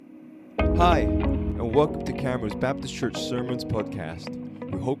Hi, and welcome to Camrose Baptist Church Sermons Podcast.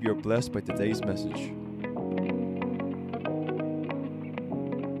 We hope you're blessed by today's message.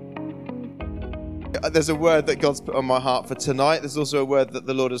 There's a word that God's put on my heart for tonight. There's also a word that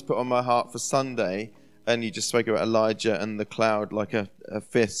the Lord has put on my heart for Sunday. And you just spoke about Elijah and the cloud like a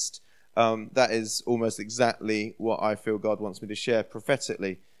fist. That is almost exactly what I feel God wants me to share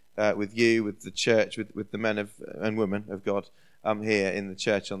prophetically with you, with the church, with the men and women of God here in the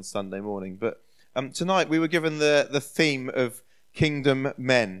church on Sunday morning. But tonight we were given the theme of kingdom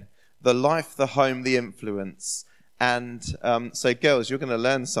men, the life, the home, the influence. And so girls, you're going to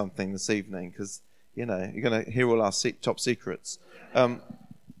learn something this evening because, you know, you're going to hear all our top secrets.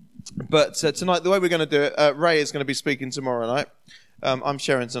 But tonight, the way we're going to do it, Ray is going to be speaking tomorrow night. I'm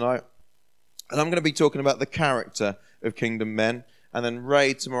sharing tonight. And I'm going to be talking about the character of kingdom men. And then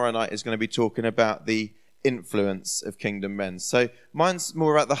Ray tomorrow night is going to be talking about the influence of kingdom men. So mine's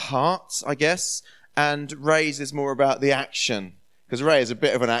more about the heart, I guess. And Ray's is more about the action. Because Ray is a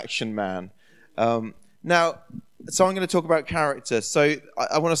bit of an action man. Now, so I'm going to talk about character. So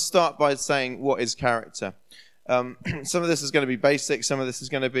I want to start by saying, what is character? Some of this is going to be basic. Some of this is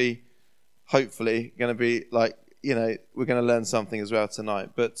going to be, hopefully, going to be like, you know, we're going to learn something as well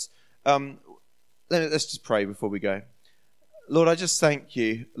tonight. But let's just pray before we go. Lord, I just thank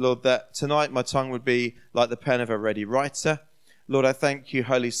you, Lord, that tonight my tongue would be like the pen of a ready writer. Lord, I thank you,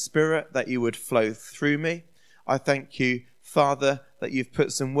 Holy Spirit, that you would flow through me. I thank you, Father, that you've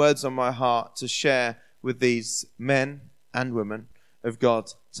put some words on my heart to share with these men and women of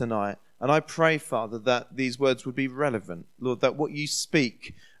God tonight. And I pray, Father, that these words would be relevant. Lord, that what you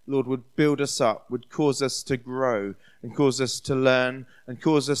speak, Lord, would build us up, would cause us to grow and cause us to learn and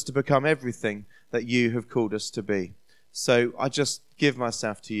cause us to become everything that you have called us to be. So I just give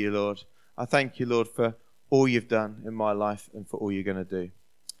myself to you, Lord. I thank you, Lord, for all you've done in my life and for all you're going to do.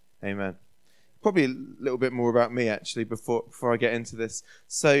 Amen. Probably a little bit more about me, actually, before I get into this.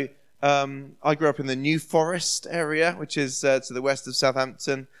 So I grew up in the New Forest area, which is to the west of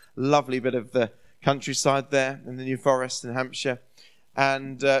Southampton. Lovely bit of the countryside there in the New Forest in Hampshire.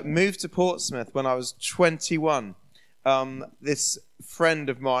 And moved to Portsmouth when I was 21. This friend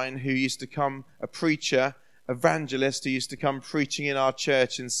of mine who used to come, a preacher, evangelist who used to come preaching in our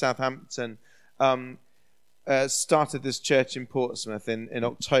church in Southampton, started this church in Portsmouth in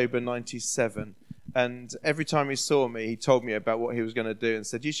October 97. And every time he saw me, he told me about what he was going to do and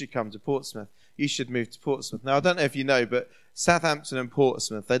said, you should come to Portsmouth. You should move to Portsmouth. Now, I don't know if you know, but Southampton and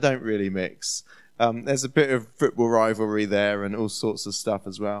Portsmouth, they don't really mix. There's a bit of football rivalry there and all sorts of stuff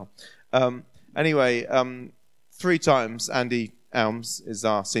as well. Anyway, 3 times, Andy Elms is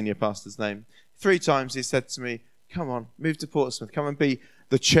our senior pastor's name. 3 times he said to me, come on, move to Portsmouth. Come and be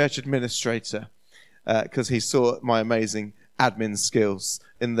the church administrator. Because he saw my amazing admin skills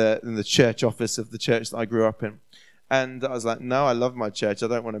in the church office of the church that I grew up in. And I was like, no, I love my church. I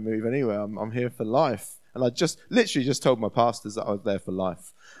don't want to move anywhere. I'm here for life. And I literally just told my pastors that I was there for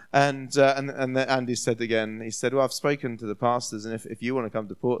life. And then Andy said again, he said, well, I've spoken to the pastors, and if you want to come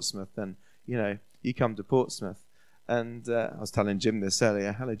to Portsmouth, then, you know, you come to Portsmouth. And I was telling Jim this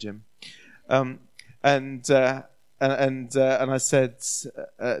earlier. Hello, Jim. And I said,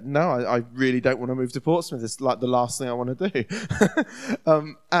 no, I really don't want to move to Portsmouth. It's like the last thing I want to do.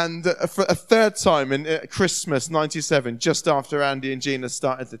 And for a 3rd time in Christmas 97, just after Andy and Gina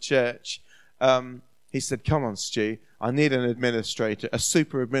started the church, he said, come on, Stu, I need an administrator, a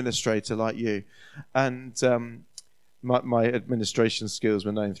super administrator like you. And my administration skills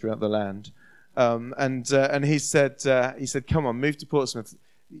were known throughout the land. And he said, come on, move to Portsmouth.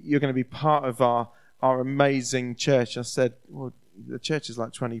 You're going to be part of our amazing church. I said, well, the church is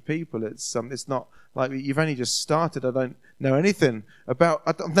like 20 people. It's not like you've only just started. I don't know anything about.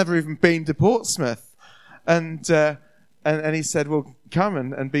 I've never even been to Portsmouth. And he said, well, come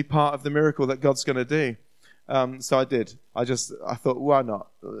and be part of the miracle that God's going to do. So I did. I thought, why not?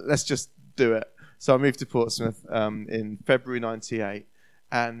 Let's just do it. So I moved to Portsmouth in February 98,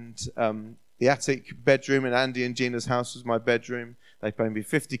 and the attic bedroom in Andy and Gina's house was my bedroom. They paid me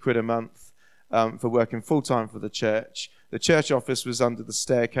 50 quid a month for working full-time for the church. The church office was under the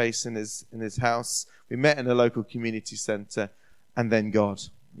staircase in his house. We met in a local community centre, and then God.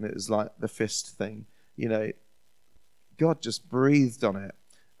 And it was like the fist thing. You know, God just breathed on it.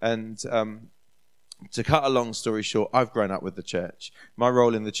 And to cut a long story short, I've grown up with the church. My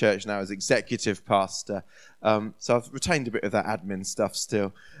role in the church now is executive pastor. So I've retained a bit of that admin stuff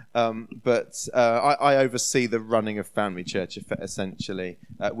still. But I oversee the running of Family Church, essentially,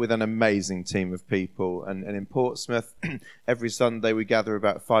 with an amazing team of people. And in Portsmouth, every Sunday we gather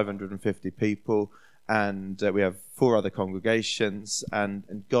about 550 people. and we have 4 other congregations,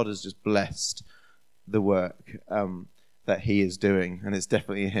 and God has just blessed the work that he is doing, and it's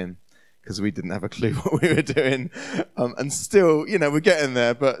definitely him, because we didn't have a clue what we were doing, and still, we're getting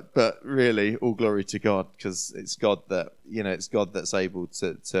there, but really, all glory to God, because it's God that's able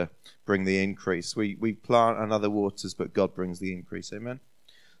to bring the increase. We plant and other waters, but God brings the increase. Amen.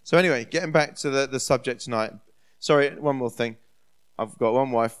 So anyway, getting back to the subject tonight. Sorry, one more thing. I've got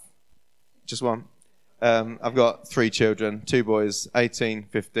one wife, just one. I've got 3 children, 2 boys, 18,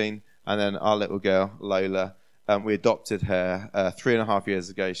 15, and then our little girl, Lola. We adopted her 3.5 years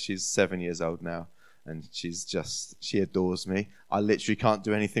ago. She's 7 years old now, and she adores me. I literally can't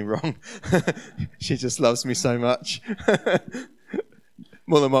do anything wrong. She just loves me so much.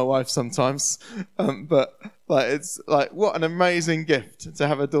 More than my wife sometimes. But it's like, what an amazing gift to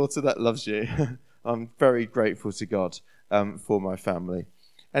have a daughter that loves you. I'm very grateful to God for my family.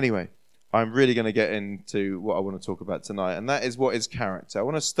 Anyway, I'm really going to get into what I want to talk about tonight, and that is what is character. I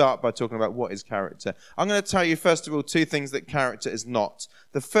want to start by talking about what is character. I'm going to tell you, first of all, 2 things that character is not.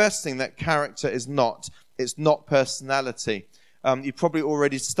 The first thing that character is not, it's not personality. You're probably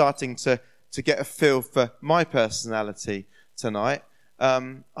already starting to get a feel for my personality tonight.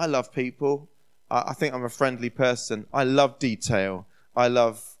 I love people. I think I'm a friendly person. I love detail. I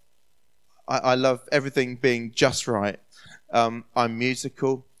love everything being just right. I'm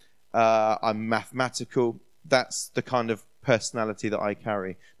musical. I'm mathematical. That's the kind of personality that I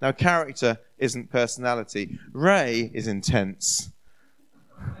carry. Now, character isn't personality. Ray is intense.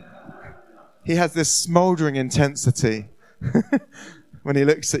 He has this smouldering intensity. When he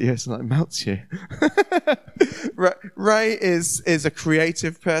looks at you, it's like melts you. Ray is a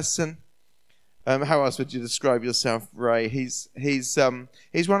creative person. How else would you describe yourself, Ray? He's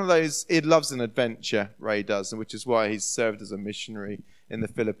one of those. He loves an adventure. Ray does, which is why he's served as a missionary in the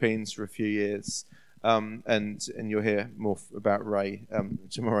Philippines for a few years. And you'll hear more about Ray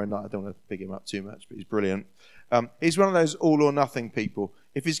tomorrow night. I don't want to big him up too much, but he's brilliant. He's one of those all or nothing people.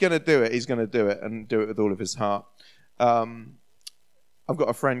 If he's going to do it, he's going to do it, and do it with all of his heart. I've got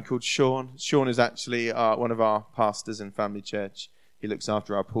a friend called Sean. Sean is actually one of our pastors in Family Church. He looks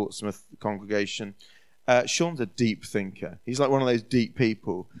after our Portsmouth congregation. Sean's a deep thinker. He's like one of those deep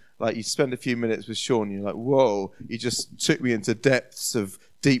people. Like, you spend a few minutes with Sean, and you're like, whoa, you just took me into depths of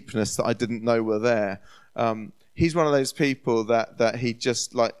deepness that I didn't know were there. He's one of those people that he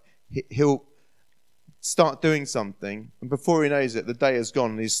just, like, he'll start doing something, and before he knows it, the day has gone,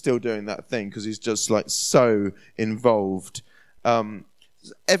 and he's still doing that thing because he's just, like, so involved.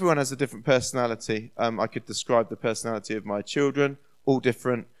 Everyone has a different personality. I could describe the personality of my children, all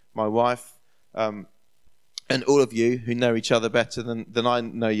different. My wife, and all of you who know each other better than I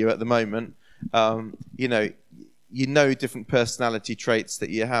know you at the moment, you know different personality traits that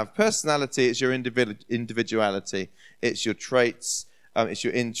you have. Personality is your individuality. It's your traits, it's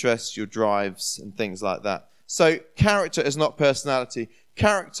your interests, your drives, and things like that. So character is not personality.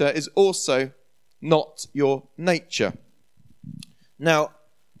 Character is also not your nature. Now,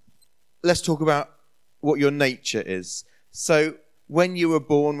 let's talk about what your nature is. So when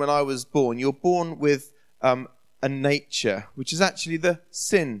I was born, you're born with a nature, which is actually the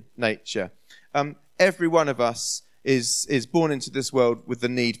sin nature. Every one of us is born into this world with the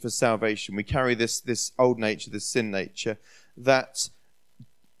need for salvation. We carry this old nature, this sin nature. That's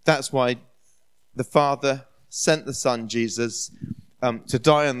why the Father sent the Son, Jesus, to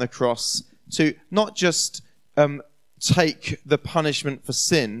die on the cross, to not just take the punishment for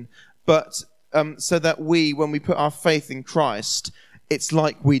sin, but so that when we put our faith in Christ, it's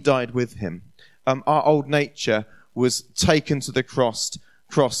like we died with him. Our old nature was taken to the cross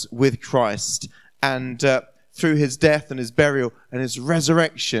with Christ, and through his death and his burial and his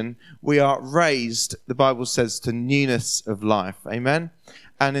resurrection, we are raised, the Bible says, to newness of life. Amen?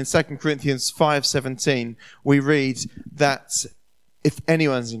 And in 2 Corinthians 5:17, we read that if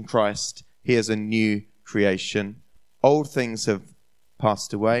anyone's in Christ, he is a new creation. Old things have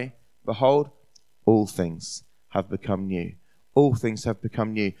passed away. Behold, all things have become new. All things have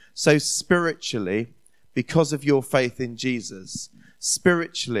become new. So spiritually, because of your faith in Jesus,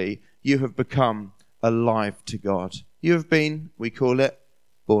 spiritually, you have become alive to God. You have been, we call it,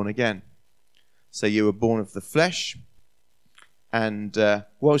 born again. So you were born of the flesh, and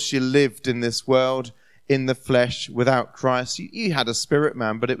whilst you lived in this world, in the flesh, without Christ, you had a spirit,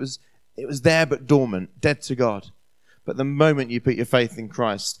 man, but it was there but dormant, dead to God. But the moment you put your faith in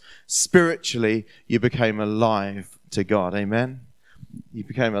Christ, spiritually, you became alive to God. Amen? You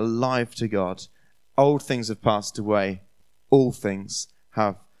became alive to God. Old things have passed away. All things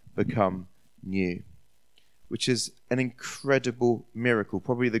have become new, which is an incredible miracle,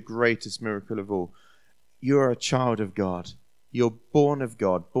 probably the greatest miracle of all. you are a child of God. You're born of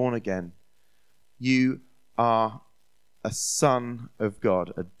God, born again. You are a son of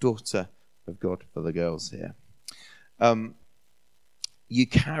God, a daughter of God for the girls here. You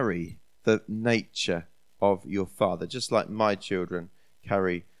carry the nature of your Father, just like my children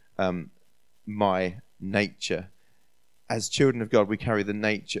carry my nature. As children of God, we carry the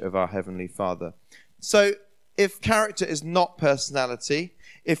nature of our Heavenly Father. So if character is not personality,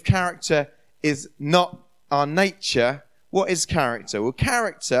 if character is not our nature, what is character? Well,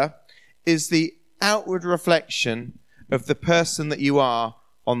 character is the outward reflection of the person that you are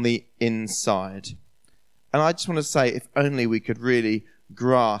on the inside. And I just want to say, if only we could really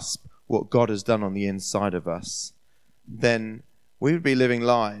grasp what God has done on the inside of us, then we would be living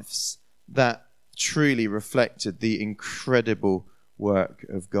lives that truly reflected the incredible work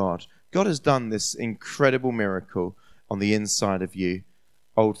of God. God has done this incredible miracle on the inside of you.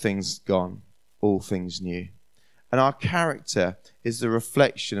 Old things gone, all things new. And our character is the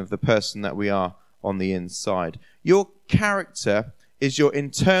reflection of the person that we are on the inside. Your character is your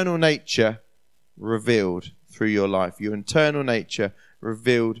internal nature revealed through your life. Your internal nature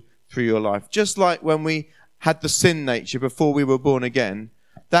revealed through your life. Just like when we had the sin nature before we were born again,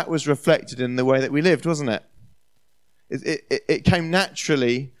 that was reflected in the way that we lived, wasn't it? It came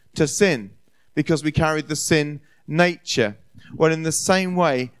naturally to sin because we carried the sin nature. Well, in the same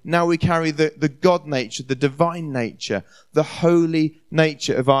way, now we carry the God nature, the divine nature, the holy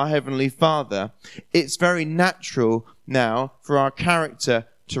nature of our Heavenly Father. It's very natural now for our character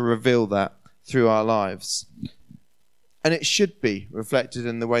to reveal that through our lives. And it should be reflected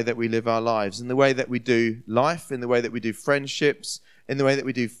in the way that we live our lives, in the way that we do life, in the way that we do friendships, in the way that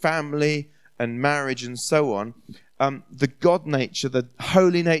we do family and marriage and so on. The God nature, the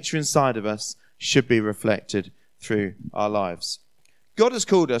holy nature inside of us should be reflected through our lives. God has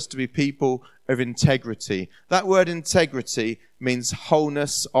called us to be people of integrity. That word integrity means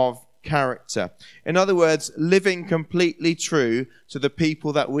wholeness of character. In other words, living completely true to the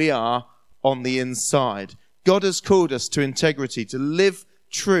people that we are on the inside. God has called us to integrity, to live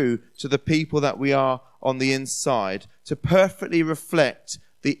true to the people that we are on the inside, to perfectly reflect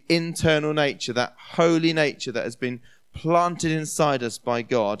the internal nature, that holy nature that has been planted inside us by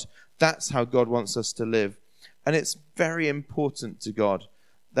God. That's how God wants us to live. And it's very important to God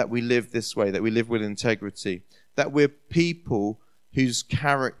that we live this way, that we live with integrity, that we're people whose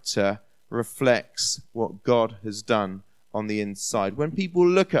character reflects what God has done on the inside. When people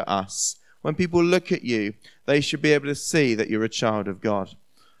look at us, when people look at you, they should be able to see that you're a child of God.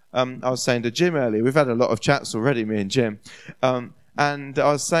 I was saying to Jim earlier, we've had a lot of chats already, me and Jim, and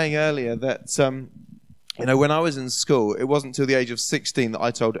I was saying earlier that, when I was in school, it wasn't until the age of 16 that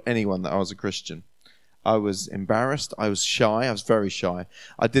I told anyone that I was a Christian. I was embarrassed. I was shy. I was very shy.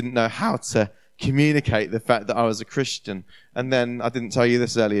 I didn't know how to communicate the fact that I was a Christian. And then, I didn't tell you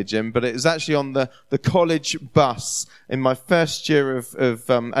this earlier, Jim, but it was actually on the college bus in my first year of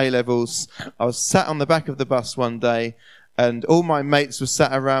A-levels. I was sat on the back of the bus one day, and all my mates were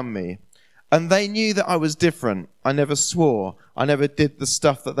sat around me. And they knew that I was different. I never swore. I never did the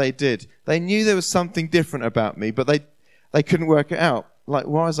stuff that they did. They knew there was something different about me, but they couldn't work it out. Like,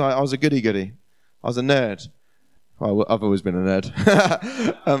 why was I was a goody-goody. I was a nerd. Well, I've always been a nerd.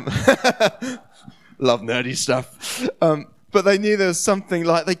 Love nerdy stuff. But they knew there was something,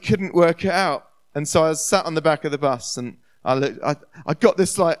 like, they couldn't work it out. And so I was sat on the back of the bus, and I got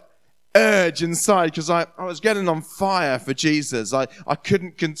this, like, urge inside, because I was getting on fire for Jesus. I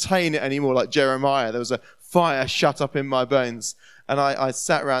couldn't contain it anymore, like Jeremiah. There was a fire shut up in my bones. And I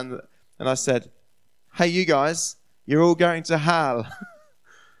sat around and I said, hey, you guys, you're all going to hell.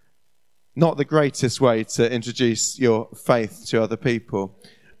 Not the greatest way to introduce your faith to other people.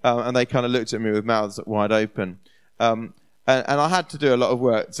 And they kind of looked at me with mouths wide open. And I had to do a lot of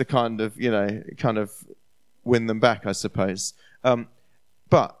work to kind of win them back, I suppose.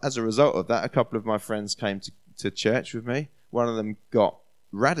 But as a result of that, a couple of my friends came to church with me. One of them got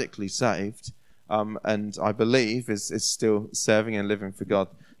radically saved, and I believe is still serving and living for God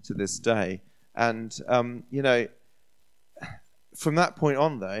to this day. And, from that point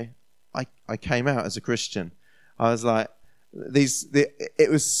on, though, I came out as a Christian. I was like, it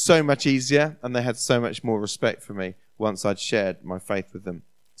was so much easier, and they had so much more respect for me once I'd shared my faith with them.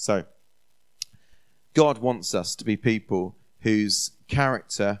 So, God wants us to be people whose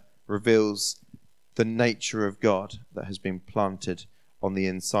character reveals the nature of God that has been planted on the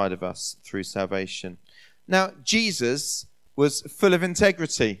inside of us through salvation. Now, Jesus was full of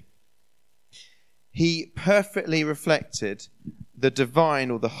integrity. He perfectly reflected the divine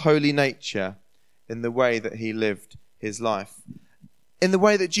or the holy nature in the way that he lived his life, in the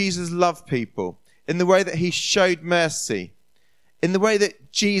way that Jesus loved people, in the way that he showed mercy, in the way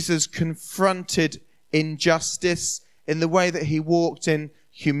that Jesus confronted injustice, in the way that he walked in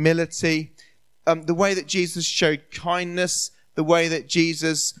humility, the way that Jesus showed kindness, the way that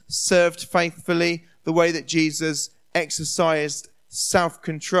Jesus served faithfully, the way that Jesus exercised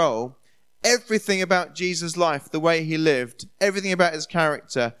self-control. Everything about Jesus' life, the way he lived, everything about his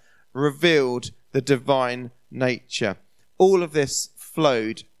character revealed the divine nature. All of this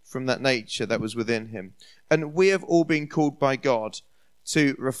flowed from that nature that was within him. And we have all been called by God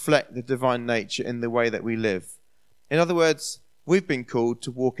to reflect the divine nature in the way that we live. In other words, we've been called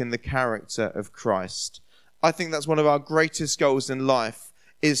to walk in the character of Christ. I think that's one of our greatest goals in life,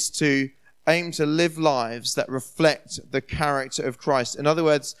 is to aim to live lives that reflect the character of Christ. In other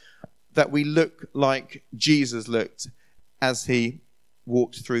words, that we look like Jesus looked as he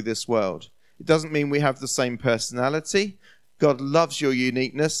walked through this world. It doesn't mean we have the same personality. God loves your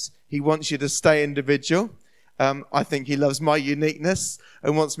uniqueness. He wants you to stay individual. I think he loves my uniqueness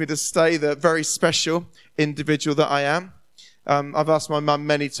and wants me to stay the very special individual that I am. I've asked my mum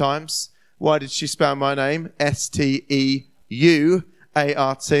many times, why did she spell my name? Steuart.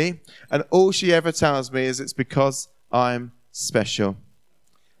 And all she ever tells me is it's because I'm special.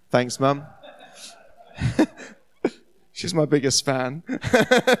 Thanks, Mum. She's my biggest fan.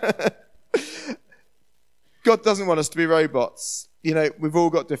 God doesn't want us to be robots. You know, we've all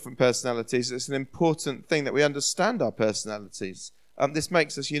got different personalities. It's an important thing that we understand our personalities. This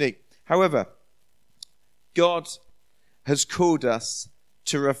makes us unique. However, God has called us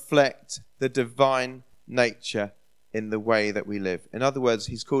to reflect the divine nature in the way that we live. In other words,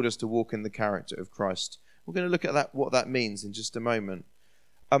 he's called us to walk in the character of Christ. We're going to look at what that means in just a moment.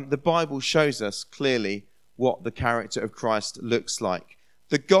 The Bible shows us clearly what the character of Christ looks like.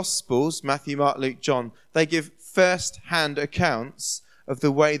 The Gospels, Matthew, Mark, Luke, John, they give first-hand accounts of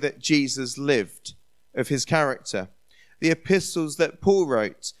the way that Jesus lived, of his character. The epistles that Paul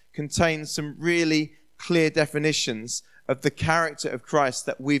wrote contain some really clear definitions of the character of Christ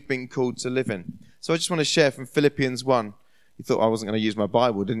that we've been called to live in. So I just want to share from Philippians 1. You thought I wasn't going to use my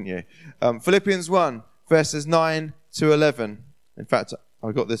Bible, didn't you? Philippians 1, verses 9 to 11. In fact,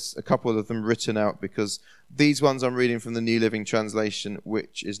 I got a couple of them written out because these ones I'm reading from the New Living Translation,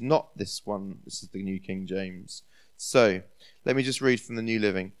 which is not this one. This is the New King James. So let me just read from the New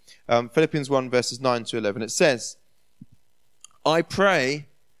Living. Philippians 1, verses 9 to 11. It says, I pray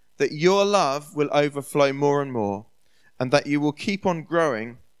that your love will overflow more and more, and that you will keep on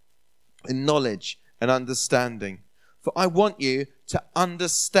growing in knowledge and understanding. For I want you to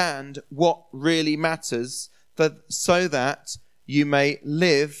understand what really matters, so that you may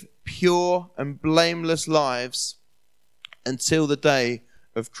live pure and blameless lives until the day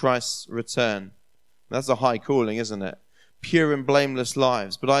of Christ's return. That's a high calling, isn't it? Pure and blameless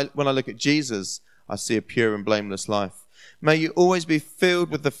lives. But when I look at Jesus, I see a pure and blameless life. May you always be filled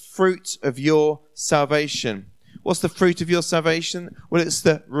with the fruit of your salvation. What's the fruit of your salvation? Well, it's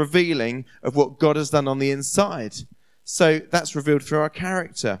the revealing of what God has done on the inside. So that's revealed through our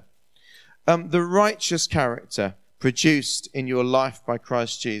character. The righteous character produced in your life by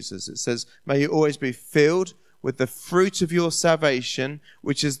Christ Jesus. It says, may you always be filled with the fruit of your salvation,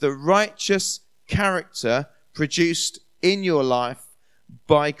 which is the righteous character produced in your life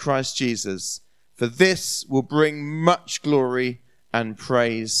by Christ Jesus. For this will bring much glory and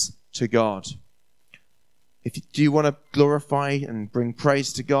praise to God. Do you want to glorify and bring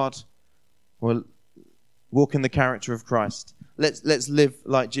praise to God? Well, walk in the character of Christ. Let's live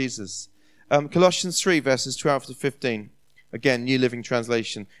like Jesus. Colossians 3, verses 12 to 15. Again, New Living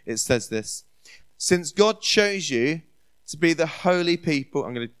Translation. It says this. Since God chose you to be the holy people...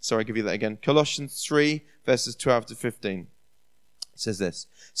 give you that again. Colossians 3, verses 12 to 15. It says this.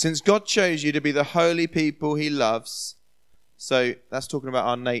 Since God chose you to be the holy people he loves... So that's talking about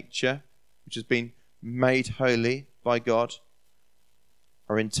our nature, which has been made holy by God.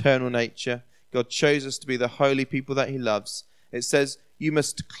 Our internal nature. God chose us to be the holy people that he loves. It says... You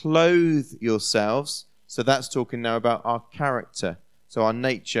must clothe yourselves. So that's talking now about our character. So our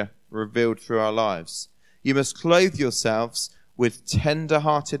nature revealed through our lives. You must clothe yourselves with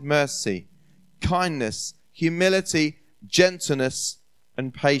tender-hearted mercy, kindness, humility, gentleness,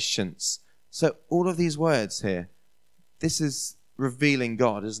 and patience. So all of these words here, this is revealing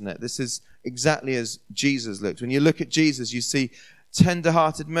God, isn't it? This is exactly as Jesus looked. When you look at Jesus, you see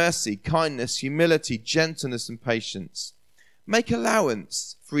tender-hearted mercy, kindness, humility, gentleness, and patience. Make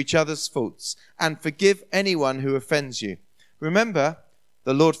allowance for each other's faults and forgive anyone who offends you. Remember,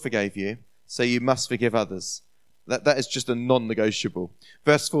 the Lord forgave you, so you must forgive others. That is just a non-negotiable.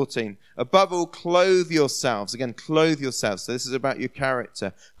 Verse 14, above all, clothe yourselves. Again, clothe yourselves. So this is about your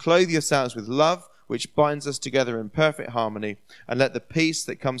character. Clothe yourselves with love, which binds us together in perfect harmony, and let the peace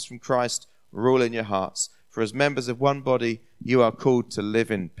that comes from Christ rule in your hearts. For as members of one body, you are called to live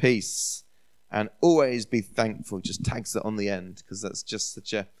in peace and always be thankful. Just tags it on the end, because that's just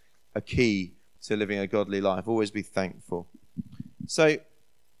such a key to living a godly life. Always be thankful. So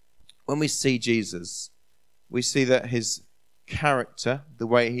when we see Jesus, we see that his character, the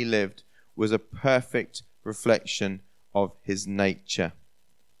way he lived, was a perfect reflection of his nature.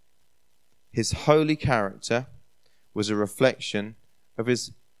 His holy character was a reflection of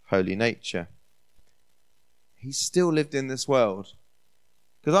his holy nature. He still lived in this world.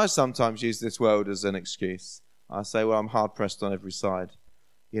 Because I sometimes use this world as an excuse. I say, well, I'm hard pressed on every side.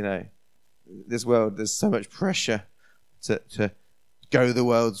 You know, this world, there's so much pressure to go the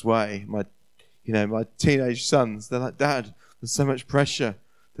world's way. My teenage sons, they're like, Dad, there's so much pressure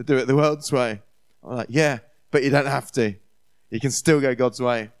to do it the world's way. I'm like, yeah, but you don't have to. You can still go God's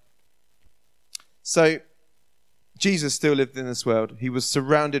way. So Jesus still lived in this world. He was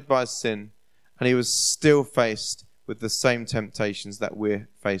surrounded by sin, and he was still faced with the same temptations that we're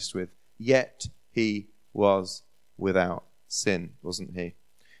faced with. Yet he was without sin, wasn't he?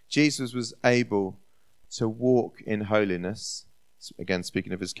 Jesus was able to walk in holiness, again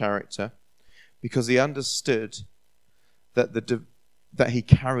speaking of his character, because he understood that he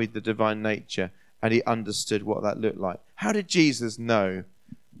carried the divine nature, and he understood what that looked like. How did Jesus know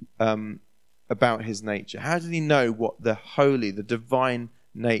about his nature? How did he know what the holy, the divine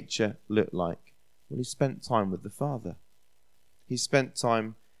nature looked like? Well, he spent time with the Father. He spent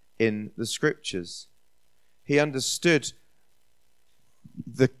time in the Scriptures. He understood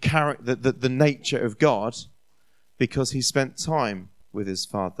the nature of God because he spent time with his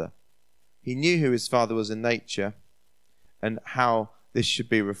Father. He knew who his Father was in nature and how this should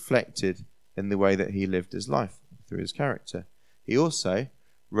be reflected in the way that he lived his life through his character. He also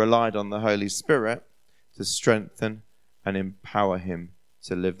relied on the Holy Spirit to strengthen and empower him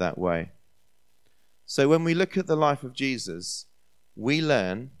to live that way. So when we look at the life of Jesus, we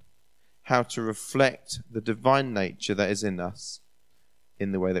learn how to reflect the divine nature that is in us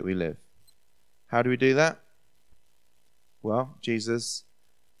in the way that we live. How do we do that? Well, Jesus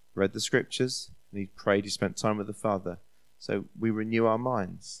read the Scriptures, and he prayed, he spent time with the Father. So we renew our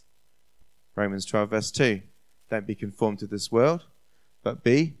minds. Romans 12 verse 2, don't be conformed to this world, but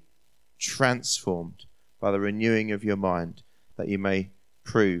be transformed by the renewing of your mind, that you may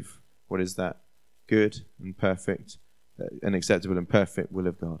prove what is that good and perfect, and acceptable and perfect will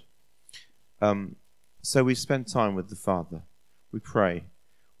of God. So we spend time with the Father. We pray.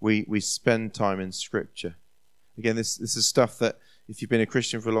 We spend time in Scripture. Again, this is stuff that if you've been a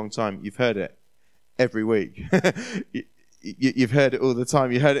Christian for a long time, you've heard it every week. You've heard it all the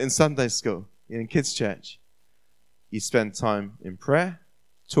time. You heard it in Sunday school, in kids' church. You spend time in prayer,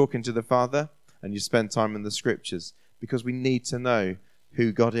 talking to the Father, and you spend time in the Scriptures, because we need to know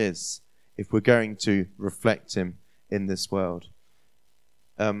who God is if we're going to reflect him in this world.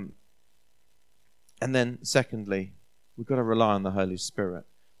 And then secondly, we've got to rely on the Holy Spirit,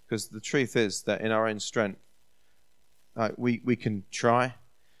 because the truth is that in our own strength, we can try,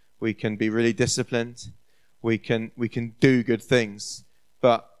 we can be really disciplined, we can do good things,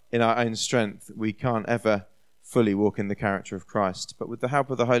 but in our own strength, we can't ever fully walk in the character of Christ. But with the help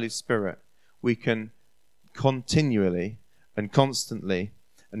of the Holy Spirit, we can continually and constantly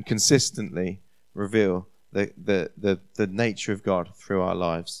and consistently reveal the nature of God through our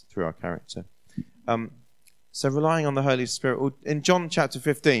lives, through our character. So relying on the Holy Spirit. In John chapter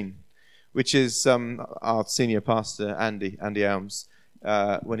 15, which is our senior pastor, Andy Elms,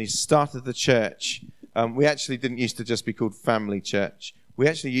 when he started the church, we actually didn't used to just be called Family Church. We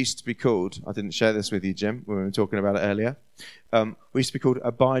actually used to be called, I didn't share this with you, Jim, when we were talking about it earlier, we used to be called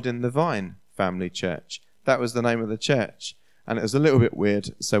Abide in the Vine Family Church. That was the name of the church. And it was a little bit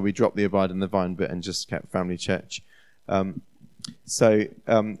weird, so we dropped the Abide in the Vine bit and just kept Family Church. In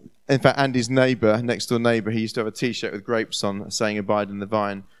fact, Andy's next door neighbour, he used to have a T-shirt with grapes on saying Abide in the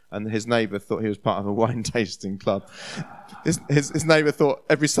Vine, and his neighbour thought he was part of a wine tasting club. His neighbour thought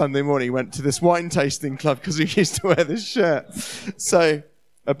every Sunday morning he went to this wine tasting club because he used to wear this shirt. So,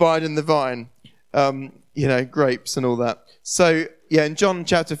 Abide in the Vine, grapes and all that. So, in John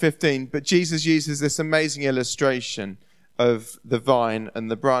chapter 15, but Jesus uses this amazing illustration of the vine and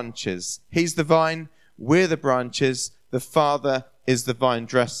the branches. He's the vine, we're the branches, the Father is the vine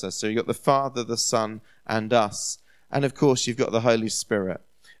dresser. So you've got the Father, the Son, and us. And of course, you've got the Holy Spirit,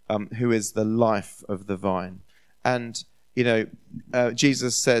 who is the life of the vine. And,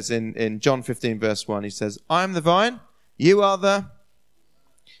 Jesus says in John 15, verse 1, he says, I am the vine, you are the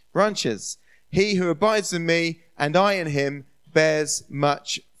branches. He who abides in me and I in him bears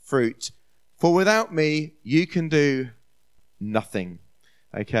much fruit, For without me, you can do nothing.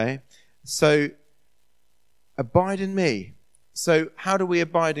 Okay? So, abide in me. So, how do we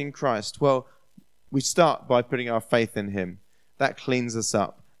abide in Christ? Well, we start by putting our faith in him. That cleans us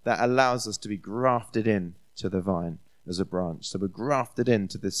up. That allows us to be grafted in to the vine as a branch. So we're grafted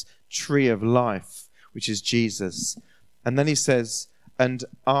into this tree of life, which is Jesus. And then he says, and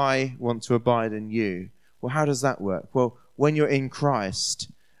I want to abide in you. Well, how does that work? Well, when you're in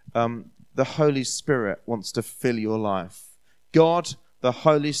Christ, the Holy Spirit wants to fill your life. God, the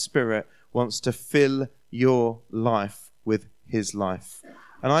Holy Spirit, wants to fill your life with his life.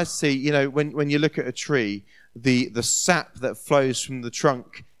 And I see, when you look at a tree, the sap that flows from the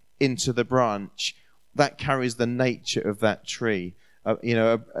trunk into the branch, that carries the nature of that tree.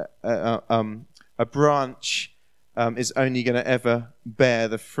 A branch is only going to ever bear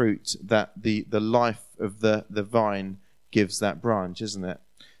the fruit that the life of the vine gives that branch, isn't it?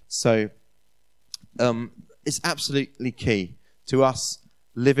 So it's absolutely key to us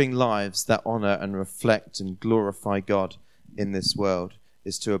living lives that honour and reflect and glorify God in this world,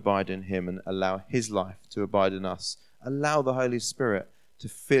 is to abide in him and allow his life to abide in us. Allow the Holy Spirit to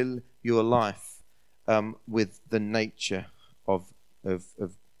fill your life with the nature of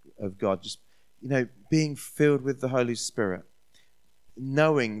God. Just, being filled with the Holy Spirit,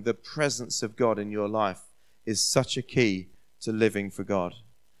 knowing the presence of God in your life is such a key to living for God.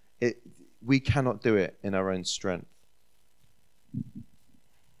 We cannot do it in our own strength.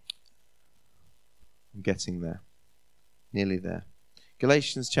 I'm getting there. Nearly there.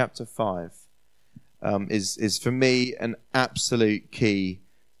 Galatians chapter 5 is for me an absolute key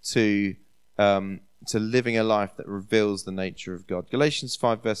to living a life that reveals the nature of God. Galatians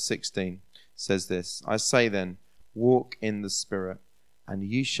 5 verse 16 says this, I say then, walk in the Spirit, and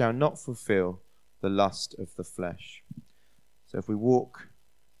you shall not fulfill the lust of the flesh. So if we walk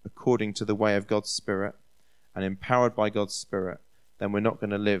according to the way of God's Spirit and empowered by God's Spirit, then we're not going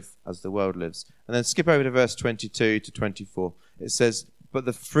to live as the world lives. And then skip over to verse 22 to 24. It says, but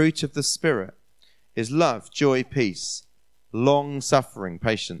the fruit of the Spirit is love, joy, peace, long-suffering,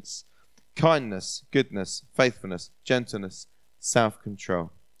 patience, kindness, goodness, faithfulness, gentleness,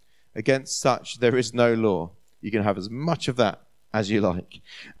 self-control. Against such there is no law. You can have as much of that as you like.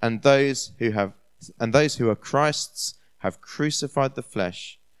 And those who are Christ's have crucified the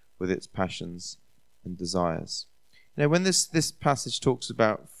flesh with its passions and desires. When this passage talks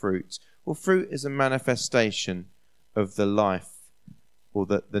about fruit, well, fruit is a manifestation of the life or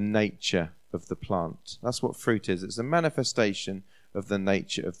the nature of the plant. That's what fruit is. It's a manifestation of the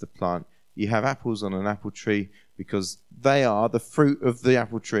nature of the plant. You have apples on an apple tree because the fruit of the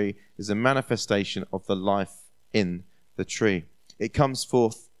apple tree is a manifestation of the life in the tree. It comes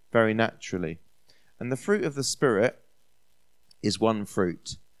forth very naturally. And the fruit of the Spirit is one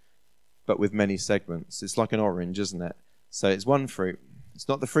fruit, but with many segments. It's like an orange, isn't it? So it's one fruit. It's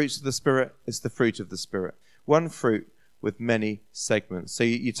not the fruits of the Spirit, it's the fruit of the Spirit. One fruit with many segments. So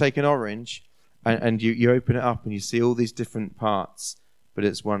you take an orange and you open it up and you see all these different parts, but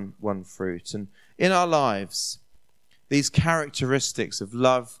it's one fruit. And in our lives, these characteristics of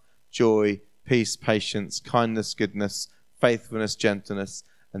love, joy, peace, patience, kindness, goodness, faithfulness, gentleness,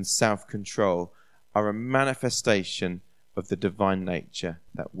 and self-control are a manifestation of the divine nature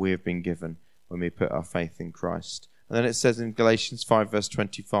that we have been given when we put our faith in Christ. And then it says in Galatians 5 verse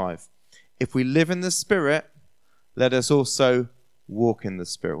 25, if we live in the Spirit, let us also walk in the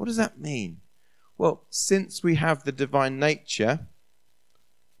Spirit. What does that mean? Well, since we have the divine nature,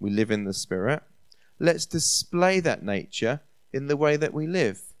 we live in the Spirit, let's display that nature in the way that we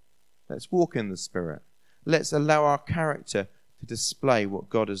live. Let's walk in the Spirit. Let's allow our character to display what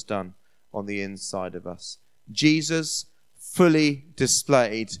God has done on the inside of us. Jesus fully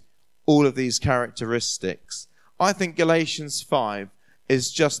displayed all of these characteristics. I think Galatians 5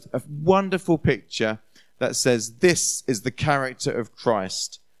 is just a wonderful picture that says this is the character of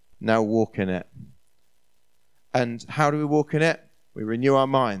Christ. Now walk in it. And how do we walk in it? We renew our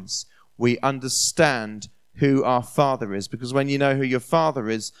minds. We understand who our Father is, because when you know who your Father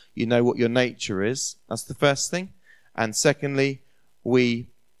is, you know what your nature is. That's the first thing. And secondly, we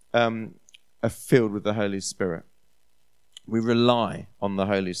are filled with the Holy Spirit. We rely on the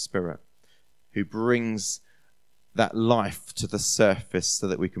Holy Spirit, who brings that life to the surface so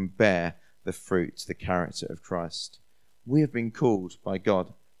that we can bear the fruit, the character of Christ. We have been called by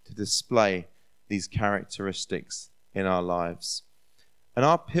God to display these characteristics in our lives. And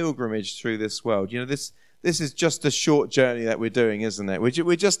our pilgrimage through this world, this is just a short journey that we're doing, isn't it?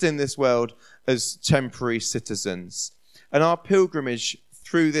 We're just in this world as temporary citizens. And our pilgrimage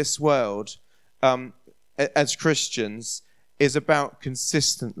through this world as Christians is about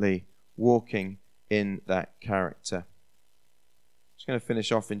consistently walking in that character. Just going to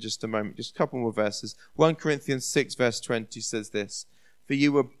finish off in just a moment, just a couple more verses. 1 Corinthians 6 verse 20 says this, "For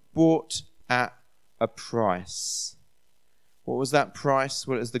you were bought at a price." What was that price?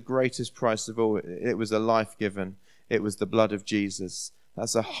 Well, it was the greatest price of all. It was a life given. It was the blood of Jesus.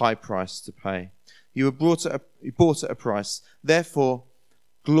 That's a high price to pay. You were bought at a price. Therefore,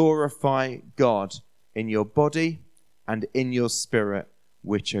 glorify God in your body and in your spirit,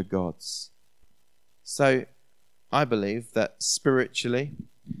 which are God's. So, I believe that spiritually,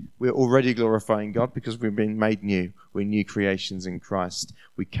 we're already glorifying God because we've been made new. We're new creations in Christ.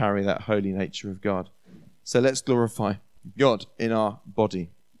 We carry that holy nature of God. So let's glorify God in our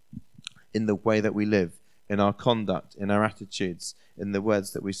body, in the way that we live, in our conduct, in our attitudes, in the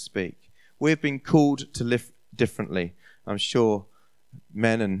words that we speak. We've been called to live differently. I'm sure,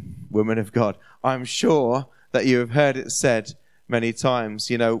 men and women of God, I'm sure that you have heard it said many times,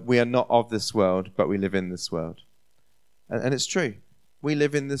 we are not of this world, but we live in this world. And it's true. We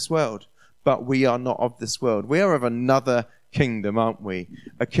live in this world, but we are not of this world. We are of another kingdom, aren't we?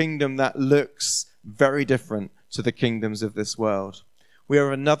 A kingdom that looks very different to the kingdoms of this world. We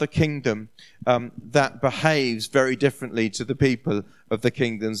are another kingdom that behaves very differently to the people of the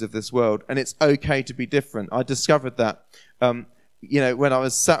kingdoms of this world. And it's okay to be different. I discovered that, when I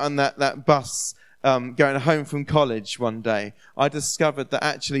was sat on that bus going home from college one day, I discovered that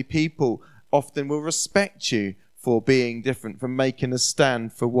actually people often will respect you for being different, for making a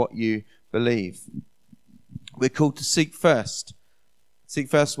stand for what you believe. We're called to seek first. Seek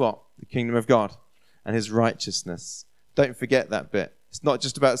first what? The kingdom of God and his righteousness. Don't forget that bit. It's not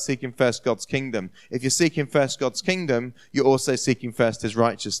just about seeking first God's kingdom. If you're seeking first God's kingdom, you're also seeking first his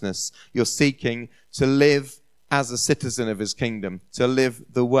righteousness. You're seeking to live as a citizen of his kingdom, to live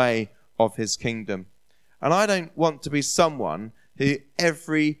the way of his kingdom. And I don't want to be someone who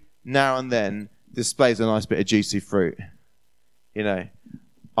every now and then displays a nice bit of juicy fruit.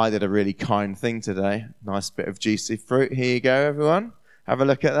 I did a really kind thing today. Nice bit of juicy fruit. Here you go, everyone. Have a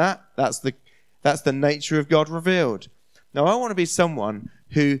look at that. That's the nature of God revealed. Now, I want to be someone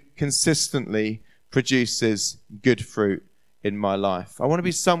who consistently produces good fruit in my life. I want to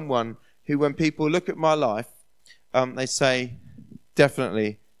be someone who, when people look at my life, they say,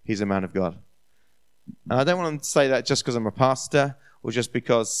 definitely, he's a man of God. And I don't want them to say that just because I'm a pastor or just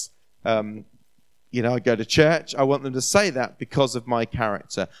because, I go to church. I want them to say that because of my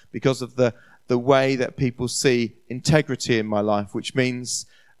character, because of the way that people see integrity in my life, which means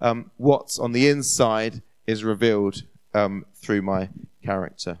what's on the inside is revealed through my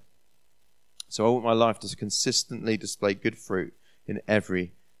character. So I want my life to consistently display good fruit in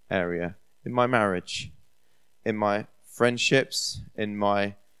every area. In my marriage, in my friendships, in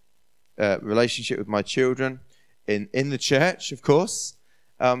my relationship with my children, in the church, of course,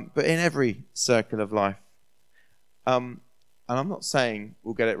 but in every circle of life. And I'm not saying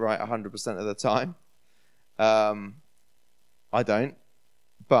we'll get it right 100% of the time. I don't.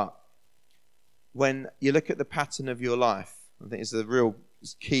 But when you look at the pattern of your life, I think it's a real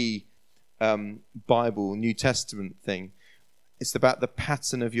key Bible, New Testament thing. It's about the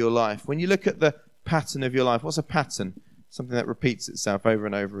pattern of your life. When you look at the pattern of your life, what's a pattern? Something that repeats itself over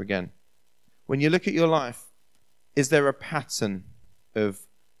and over again. When you look at your life, is there a pattern of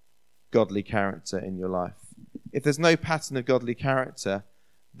godly character in your life? If there's no pattern of godly character,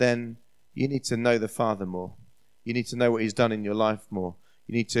 then you need to know the Father more. You need to know what he's done in your life more.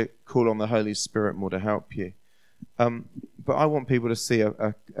 You need to call on the Holy Spirit more to help you. But I want people to see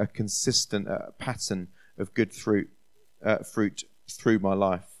a consistent pattern of good fruit through my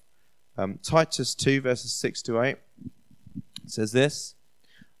life. Titus 2 verses 6 to 8 says this: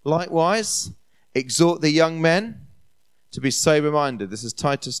 "Likewise, exhort the young men to be sober-minded." This is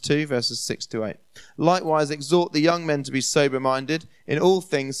Titus 2 verses 6 to 8. "Likewise, exhort the young men to be sober-minded in all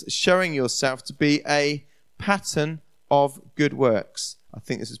things, showing yourself to be a pattern of good works." I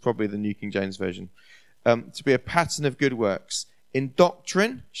think this is probably the New King James Version. To be a pattern of good works. "In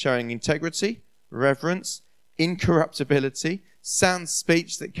doctrine, showing integrity, reverence, incorruptibility, sound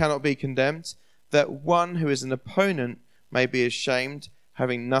speech that cannot be condemned, that one who is an opponent may be ashamed,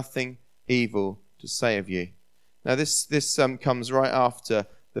 having nothing evil to say of you." Now this comes right after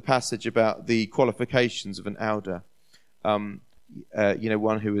the passage about the qualifications of an elder. One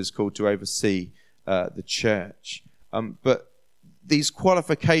who is called to oversee the church. But these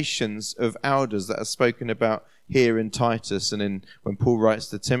qualifications of elders that are spoken about here in Titus and when Paul writes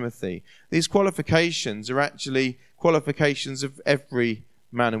to Timothy, these qualifications are actually qualifications of every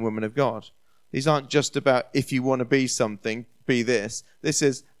man and woman of God. These aren't just about if you want to be something, be this. This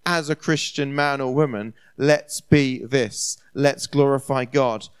is, as a Christian man or woman, let's be this. Let's glorify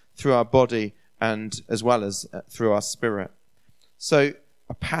God through our body and as well as through our spirit. So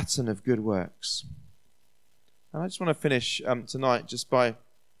a pattern of good works. And I just want to finish tonight just by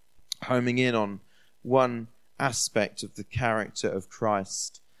homing in on one aspect of the character of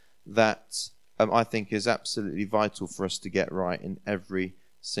Christ that I think is absolutely vital for us to get right in every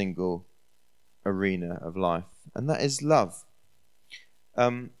single arena of life, and that is love.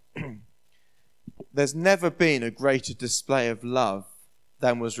 There's never been a greater display of love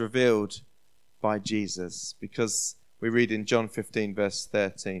than was revealed by Jesus, because we read in John 15 verse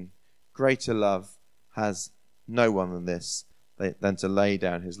 13, greater love has no one than this, than to lay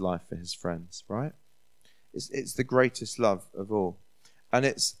down his life for his friends, right? It's the greatest love of all. And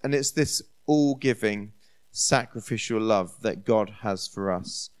it's this all-giving, sacrificial love that God has for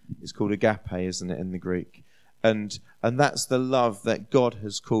us. It's called agape, isn't it, in the Greek? And that's the love that God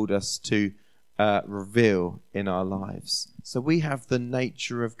has called us to reveal in our lives. So we have the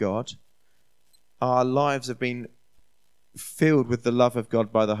nature of God. Our lives have been filled with the love of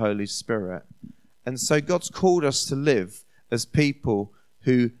God by the Holy Spirit. And so God's called us to live as people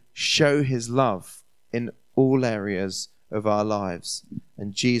who show his love in all areas of our lives.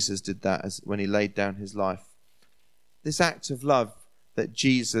 And Jesus did that when he laid down his life. This act of love that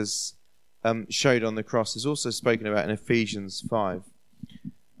Jesus showed on the cross is also spoken about in Ephesians 5.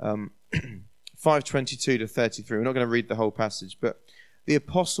 5:22 to 33. We're not going to read the whole passage, but the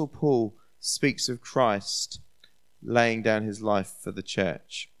Apostle Paul speaks of Christ laying down his life for the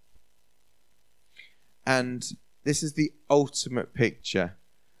church. And this is the ultimate picture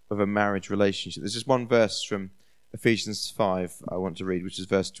of a marriage relationship. There's just one verse from Ephesians 5 I want to read, which is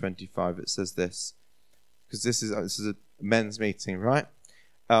verse 25. It says this, because this is a men's meeting, right?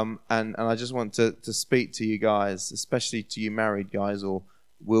 And I just want to speak to you guys, especially to you married guys or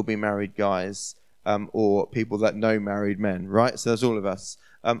will-be married guys, or people that know married men, right? So there's all of us.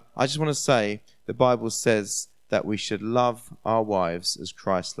 I just want to say the Bible says that we should love our wives as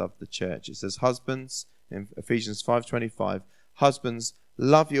Christ loved the church. It says, husbands, in Ephesians 5:25, husbands,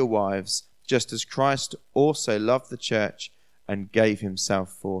 love your wives, just as Christ also loved the church and gave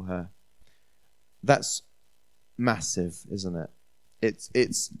himself for her. That's massive, isn't it?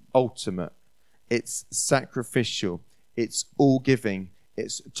 It's ultimate. It's sacrificial. It's all-giving.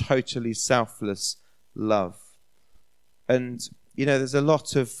 It's totally selfless love. And, there's a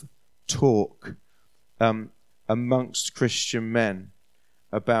lot of talk amongst Christian men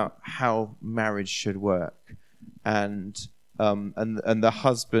about how marriage should work, and the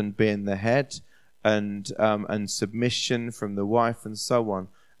husband being the head, and submission from the wife, and so on.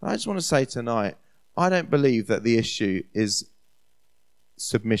 And I just want to say tonight, I don't believe that the issue is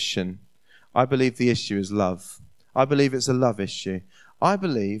submission. I believe the issue is love. I believe it's a love issue. I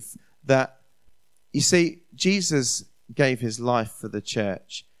believe that, you see, Jesus gave his life for the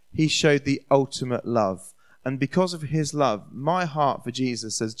church. He showed the ultimate love. And because of his love, my heart for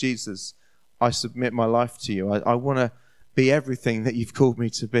Jesus says, Jesus, I submit my life to you. I want to be everything that you've called me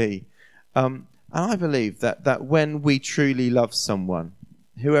to be. And I believe that when we truly love someone,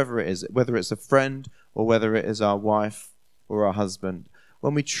 whoever it is, whether it's a friend or whether it is our wife or our husband,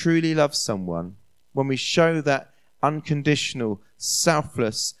 when we truly love someone, when we show that unconditional,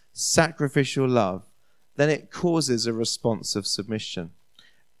 selfless, sacrificial love, then it causes a response of submission.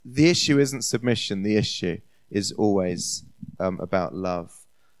 The issue isn't submission. The issue is always about love.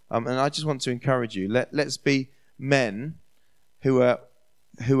 And I just want to encourage you, let's be men who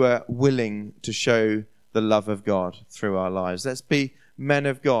are willing to show the love of God through our lives. Let's be men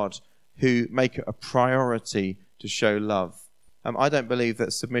of God who make it a priority to show love. I don't believe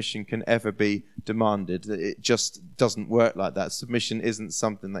that submission can ever be demanded. It just doesn't work like that. Submission isn't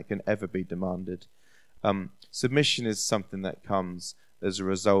something that can ever be demanded. Submission is something that comes as a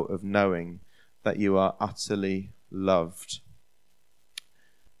result of knowing that you are utterly loved.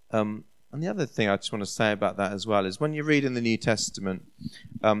 And the other thing I just want to say about that as well is when you read in the New Testament,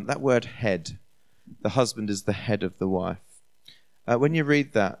 that word head, the husband is the head of the wife. When you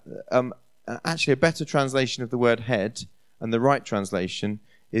read that, actually a better translation of the word head, and the right translation,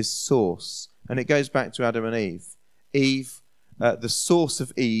 is source. And it goes back to Adam and Eve. The source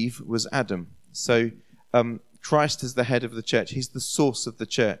of Eve was Adam. So Christ is the head of the church. He's the source of the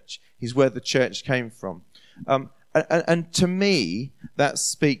church. He's where the church came from. And to me, that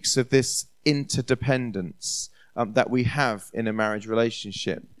speaks of this interdependence that we have in a marriage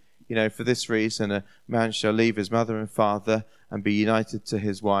relationship. For this reason, a man shall leave his mother and father and be united to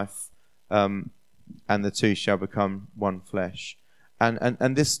his wife, and the two shall become one flesh.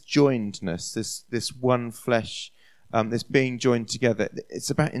 And this joinedness, this one flesh, this being joined together, it's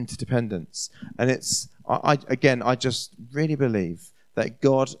about interdependence. And I just really believe that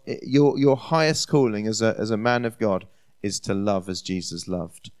God, your highest calling as a man of God is to love as Jesus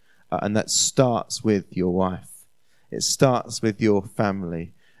loved. And that starts with your wife. It starts with your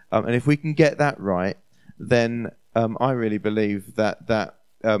family. And if we can get that right, then I really believe that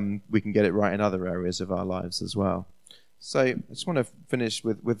we can get it right in other areas of our lives as well. So I just want to finish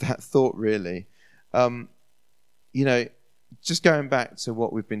with that thought, really. Just going back to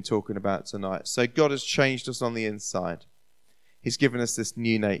what we've been talking about tonight. So God has changed us on the inside. He's given us this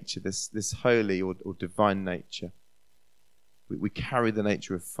new nature, this holy or divine nature. We carry the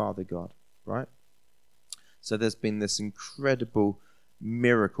nature of Father God, right? So there's been this incredible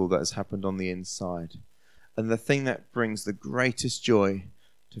miracle that has happened on the inside. And the thing that brings the greatest joy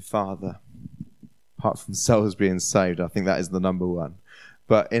to Father, apart from souls being saved, I think that is the number one.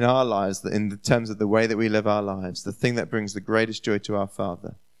 But in our lives, in terms of the way that we live our lives, the thing that brings the greatest joy to our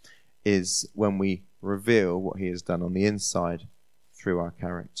Father is when we reveal what he has done on the inside through our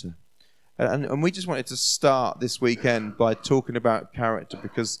character. And we just wanted to start this weekend by talking about character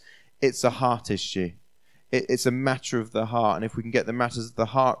because it's a heart issue. It's a matter of the heart. And if we can get the matters of the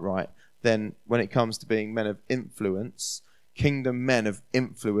heart right, then when it comes to being men of influence, kingdom men of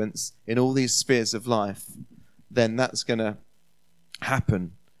influence in all these spheres of life, then that's going to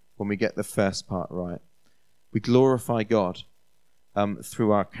happen when we get the first part right. We glorify God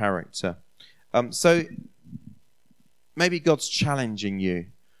through our character. So maybe God's challenging you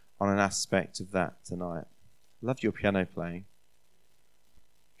on an aspect of that tonight. Love your piano playing.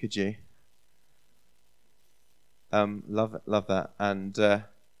 Could you? Love that. And can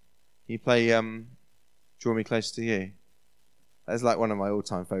you play Draw Me Close to You? That's like one of my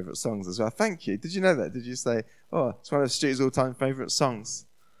all-time favourite songs as well. Thank you. Did you know that? Did you say, it's one of Stu's all-time favourite songs?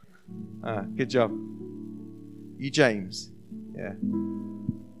 Good job. You, James? Yeah.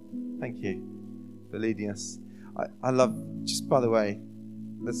 Thank you for leading us. I love, just by the way,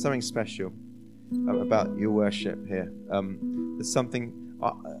 there's something special about your worship here. There's something,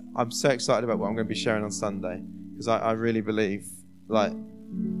 I'm so excited about what I'm going to be sharing on Sunday, because I really believe,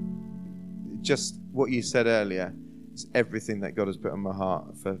 just what you said earlier is everything that God has put on my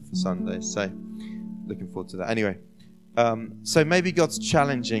heart for Sunday. So, looking forward to that. Anyway, so maybe God's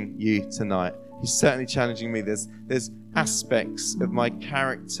challenging you tonight. He's certainly challenging me. There's aspects of my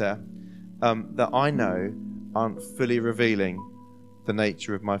character that I know aren't fully revealing the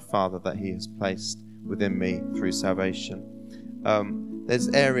nature of my Father that he has placed within me through salvation. There's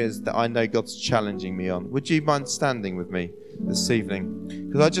areas that I know God's challenging me on. Would you mind standing with me this evening?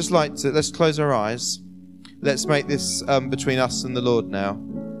 Because I'd just like to, let's close our eyes. Let's make this between us and the Lord now.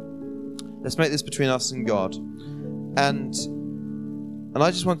 Let's make this between us and God. And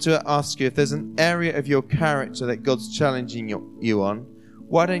I just want to ask you, if there's an area of your character that God's challenging you on,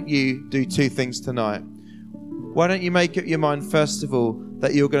 why don't you do two things tonight? Why don't you make up your mind, first of all,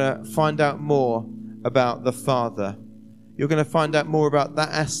 that you're going to find out more about the Father. You're going to find out more about that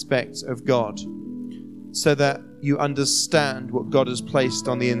aspect of God so that you understand what God has placed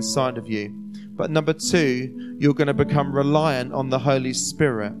on the inside of you. But number two, you're going to become reliant on the Holy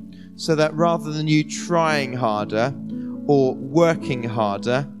Spirit so that rather than you trying harder or working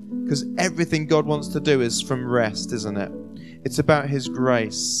harder, because everything God wants to do is from rest, isn't it? It's about his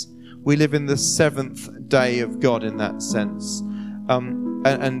grace. We live in the seventh day of God in that sense.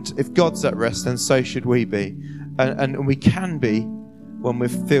 And if God's at rest, then so should we be. And we can be when we're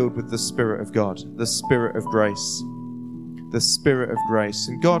filled with the Spirit of God, the Spirit of grace. The Spirit of grace.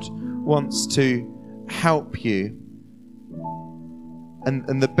 And God wants to help you.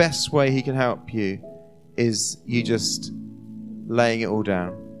 And the best way he can help you is you just laying it all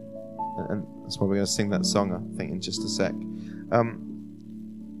down. And that's why we're going to sing that song, I think, in just a sec.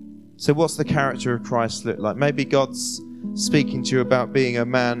 So what's the character of Christ look like? Maybe God's speaking to you about being a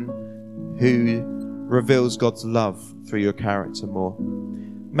man who reveals God's love through your character more.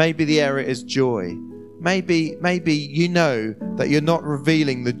 Maybe the area is joy. Maybe you know that you're not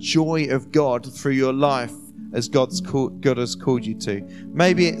revealing the joy of God through your life as God has called you to.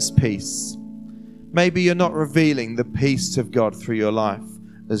 Maybe it's peace. Maybe you're not revealing the peace of God through your life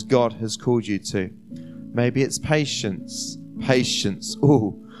as God has called you to. Maybe it's patience. Patience.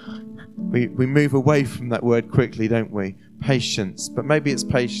 Ooh, we move away from that word quickly, don't we? Patience. But maybe it's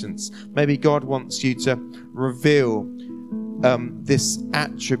patience. Maybe God wants you to reveal this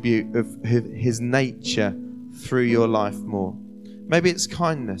attribute of his nature through your life more. Maybe it's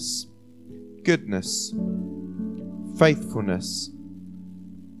kindness, goodness, faithfulness,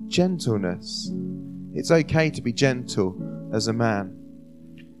 gentleness. It's okay to be gentle as a man.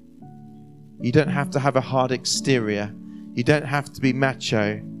 You don't have to have a hard exterior. You don't have to be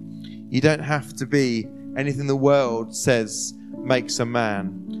macho. You don't have to be anything the world says makes a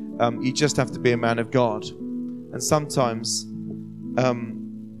man. You just have to be a man of God. And sometimes,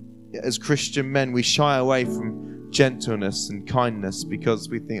 as Christian men, we shy away from gentleness and kindness because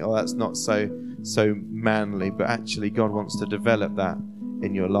we think, oh, that's not so manly. But actually, God wants to develop that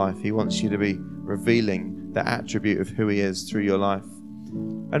in your life. He wants you to be revealing the attribute of who He is through your life.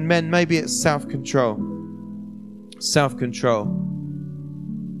 And men, maybe it's self-control. Self-control.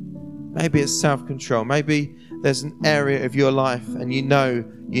 Maybe it's self-control. Maybe there's an area of your life and you know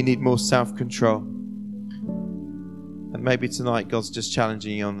you need more self-control. And maybe tonight God's just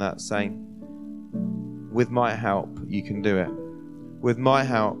challenging you on that, saying, with my help, you can do it. With my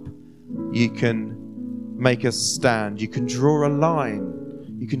help, you can make a stand. You can draw a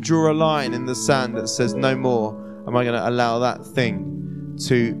line. You can draw a line in the sand that says, no more am I going to allow that thing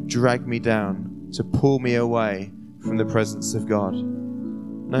to drag me down, to pull me away from the presence of God.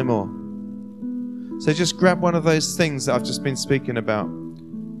 No more. So just grab one of those things that I've just been speaking about.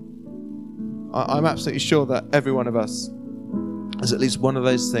 I'm absolutely sure that every one of us has at least one of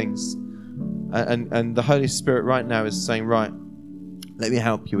those things. And the Holy Spirit right now is saying, right, let me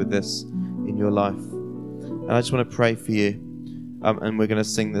help you with this in your life. And I just want to pray for you. And we're going to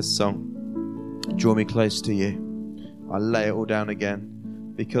sing this song. Draw me close to you. I lay it all down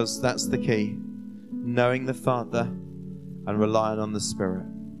again, because that's the key. Knowing the Father and relying on the Spirit.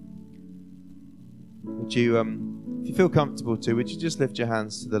 Would you, if you feel comfortable to, would you just lift your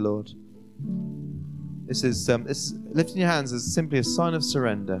hands to the Lord? This is lifting your hands is simply a sign of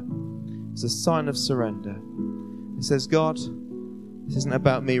surrender. It's a sign of surrender. It says, God, this isn't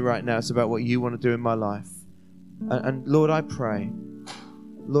about me right now. It's about what you want to do in my life. And Lord, I pray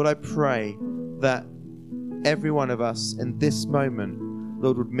that every one of us in this moment,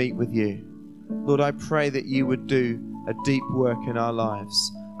 Lord, would meet with you. Lord, I pray that you would do a deep work in our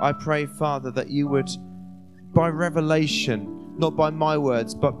lives. I pray, Father, that you would, by revelation, not by my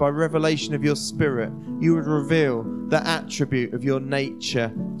words, but by revelation of your Spirit, you would reveal the attribute of your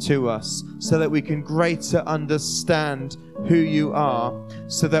nature to us, so that we can greater understand who you are,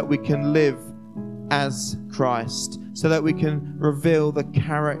 so that we can live as Christ, so that we can reveal the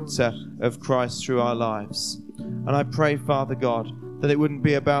character of Christ through our lives. And I pray, Father God, that it wouldn't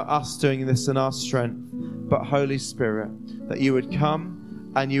be about us doing this in our strength, but Holy Spirit, that you would come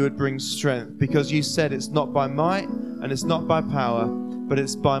and you would bring strength, because you said it's not by might and it's not by power, but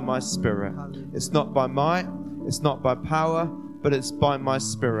it's by my Spirit. It's not by might, it's not by power, but it's by my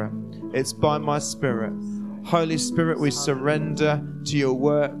Spirit. It's by my Spirit. Holy Spirit, we surrender to your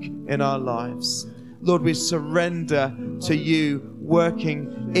work in our lives. Lord, we surrender to you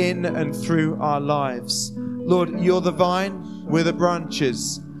working in and through our lives. Lord, you're the vine, we're the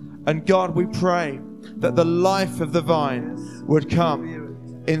branches. And God, we pray that the life of the vine would come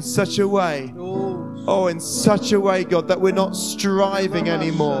in such a way, in such a way, God, that we're not striving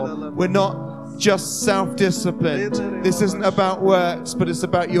anymore. We're not just self-disciplined. This isn't about works, but it's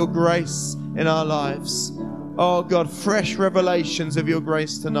about your grace in our lives. Oh God, fresh revelations of your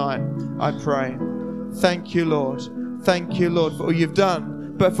grace tonight, I pray. Thank you, Lord. Thank you, Lord, for all you've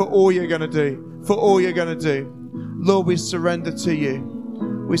done, but for all you're going to do. For all you're going to do. Lord, we surrender to you.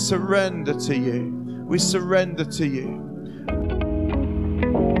 We surrender to you. We surrender to you.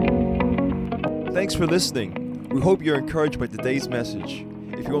 Thanks for listening. We hope you're encouraged by today's message.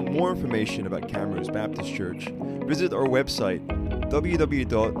 If you want more information about Camrose Baptist Church, visit our website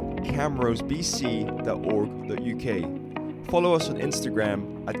www.camrosebc.org.uk. Follow us on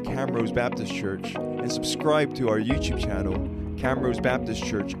Instagram at Camrose Baptist Church and subscribe to our YouTube channel, Camrose Baptist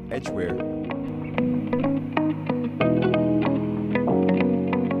Church Edgware.